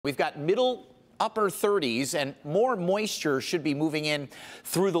We've got upper 30s and more moisture should be moving in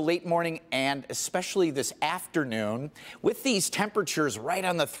through the late morning and especially this afternoon. With these temperatures right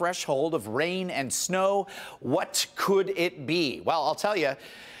on the threshold of rain and snow, what could it be? Well, I'll tell you,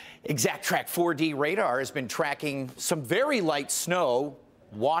 Exact Track 4D radar has been tracking some very light snow,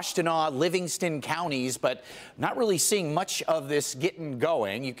 Washtenaw, Livingston counties, but not really seeing much of this getting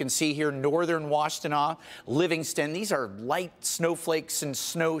going. You can see here northern Washtenaw, Livingston. These are light snowflakes and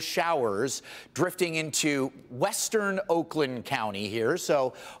snow showers drifting into western Oakland County here.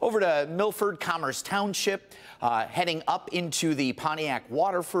 So over to Milford, Commerce Township, heading up into the Pontiac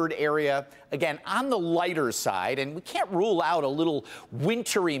Waterford area. Again, on the lighter side, and we can't rule out a little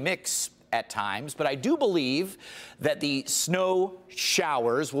wintry mix at times, but I do believe that the snow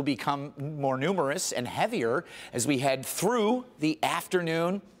showers will become more numerous and heavier as we head through the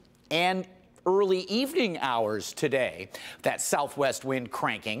afternoon and early evening hours today. That southwest wind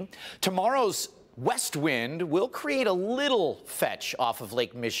cranking. Tomorrow's west wind will create a little fetch off of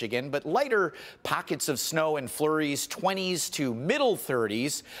Lake Michigan, but lighter pockets of snow and flurries, 20s to middle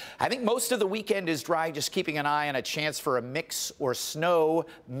 30s. I think most of the weekend is dry, just keeping an eye on a chance for a mix or snow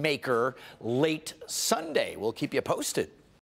maker late Sunday. We'll keep you posted.